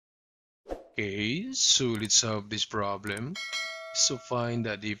Okay, so let's solve this problem. So find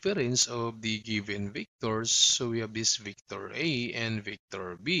the difference of the given vectors. So we have this vector A and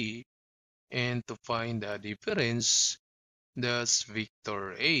vector B. And to find the difference, that's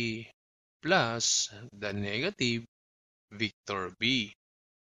vector A plus the negative vector B.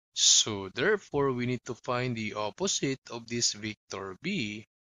 So therefore, we need to find the opposite of this vector B.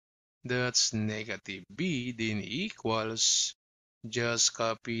 That's negative B, then equals, just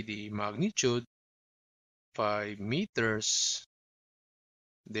copy the magnitude, 5 meters.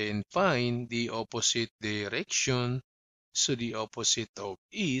 Then find the opposite direction. So the opposite of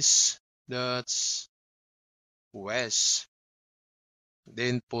east, that's west.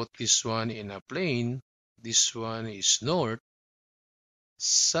 Then put this one in a plane. This one is north,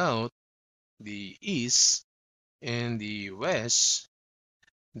 south, the east, and the west.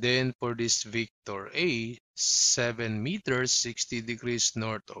 Then for this vector A, 7 meters, 60 degrees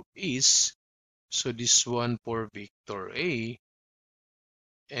north of east. So this one for vector A,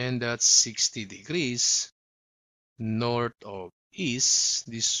 and that's 60 degrees north of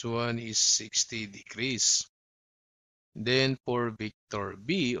east. This one is 60 degrees. Then for vector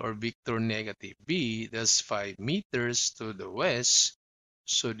B or vector negative B, that's 5 meters to the west.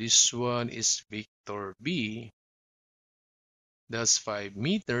 So this one is vector B. That's 5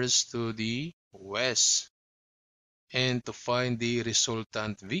 meters to the west. And to find the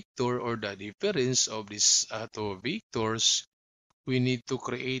resultant vector or the difference of these two vectors, we need to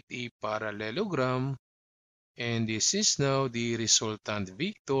create a parallelogram. And this is now the resultant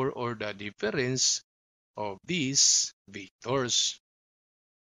vector or the difference of these vectors.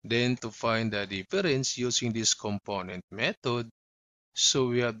 Then to find the difference using this component method, so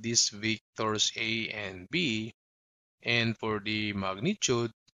we have these vectors A and B, and for the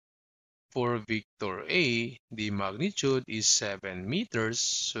magnitude, for vector A, the magnitude is 7 meters,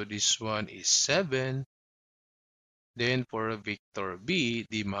 so this one is 7. Then for vector B,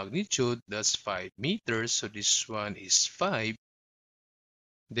 the magnitude, that's 5 meters, so this one is 5.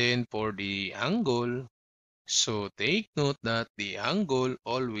 Then for the angle, so take note that the angle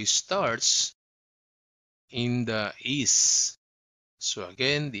always starts in the east. So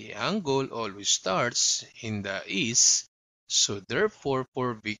again, the angle always starts in the east. So therefore,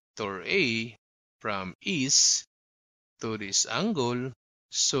 for vector A, from east to this angle,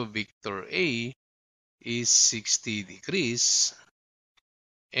 so vector A is 60 degrees.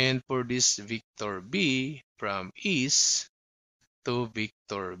 And for this vector B, from east to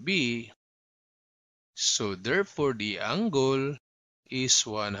vector B, so therefore the angle is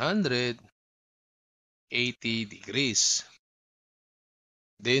 180 degrees.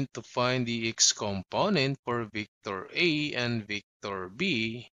 Then to find the x component for vector A and vector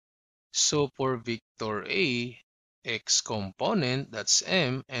B, so for vector A, x component, that's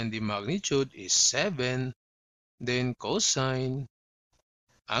m, and the magnitude is 7, then cosine,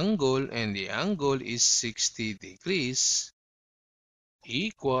 angle, and the angle is 60 degrees,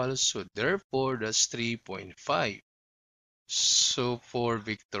 equals, so therefore that's 3.5. So for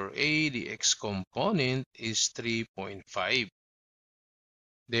vector A, the x component is 3.5.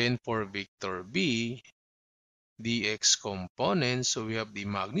 Then for vector B, the x component, so we have the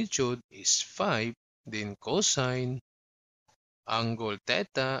magnitude is 5, then cosine, angle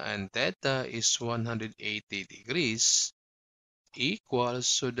theta, and theta is 180 degrees, equals,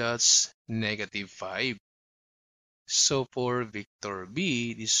 so that's -5. So for vector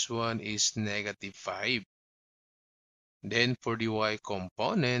B, this one is -5. Then for the y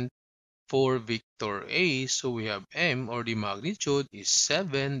component, for vector A, so we have m or the magnitude is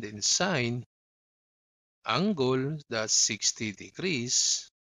 7, then sine, angle, that's 60 degrees,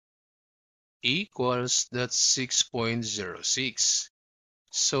 equals, that's 6.06.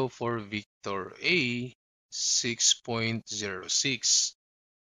 So for vector A, 6.06.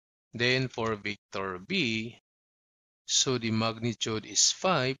 Then for vector B, so the magnitude is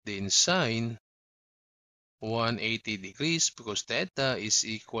 5, then sine, 180 degrees because theta is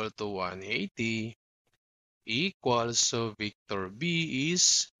equal to 180, equals, so vector B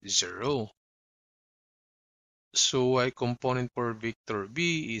is 0. So y component for vector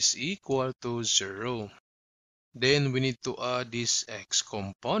B is equal to 0. Then we need to add this x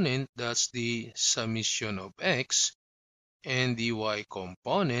component, that's the summation of x, and the y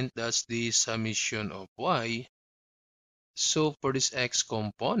component, that's the summation of y. So for this x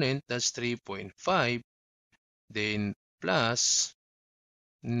component, that's 3.5, then plus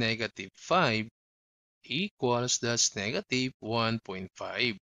 -5, equals, that's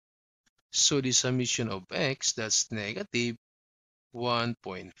 -1.5. So the summation of x, that's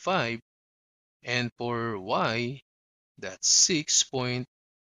 -1.5, and for y, that's 6.06.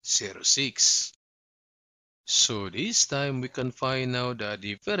 6. So this time we can find now the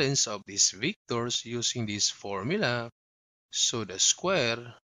difference of these vectors using this formula. So the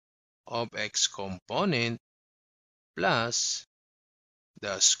square of x component plus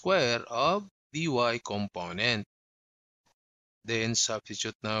the square of the y component. Then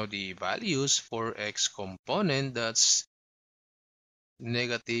substitute now the values for x component, that's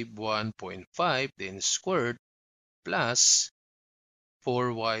negative 1.5, then squared, plus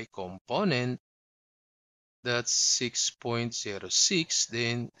for y component, that's 6.06,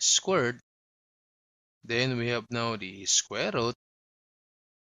 then squared. Then we have now the square root.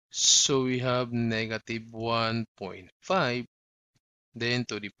 So we have negative 1.5, then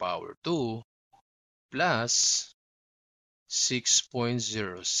to the power 2, plus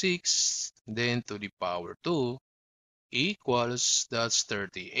 6.06, then to the power 2, equals, that's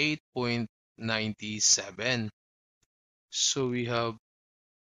 38.97. So we have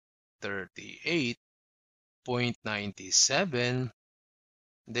 38.97.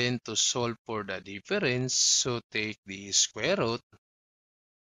 Then to solve for the difference, so take the square root.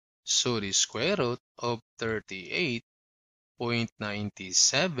 So the square root of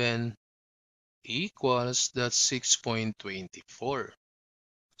 38.97 equals, that's 6.24.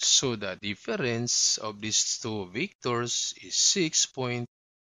 So the difference of these two vectors is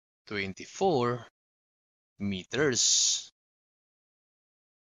 6.24 meters.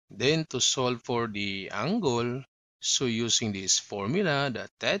 Then to solve for the angle, so using this formula, the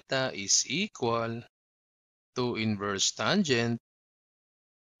theta is equal to inverse tangent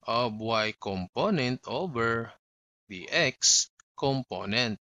of y component over the x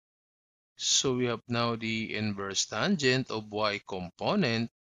component. So we have now the inverse tangent of y component,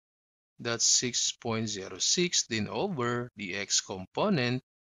 that's 6.06, then over the x component,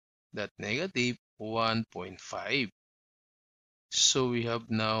 that negative 1.5. So we have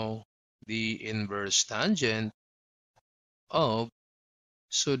now the inverse tangent of,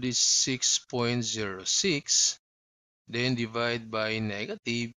 so this 6.06, then divide by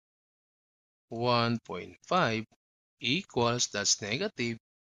negative 1.5 equals, that's negative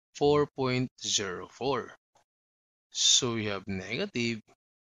 4.04. So we have negative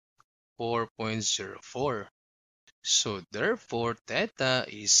 4.04. So therefore, theta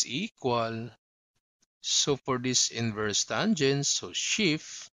is equal. So for this inverse tangent, so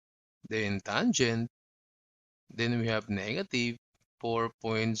shift, then tangent, then we have negative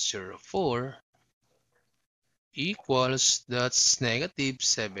 4.04 equals, that's negative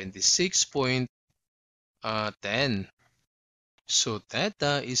 76.10. So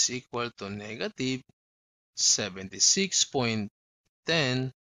theta is equal to negative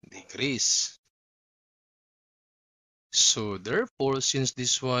 76.10 degrees. So therefore, since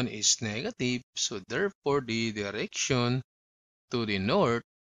this one is negative, so therefore the direction to the north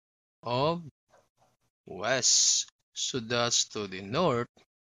of west. So that's to the north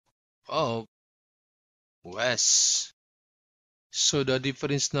of west. So the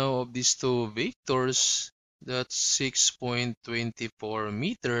difference now of these two vectors, that's 6.24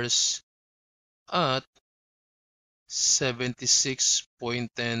 meters at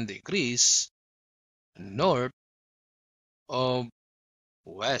 76.10 degrees north of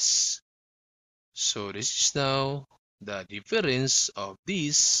west. So this is now the difference of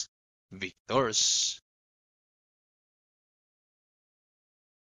these vectors.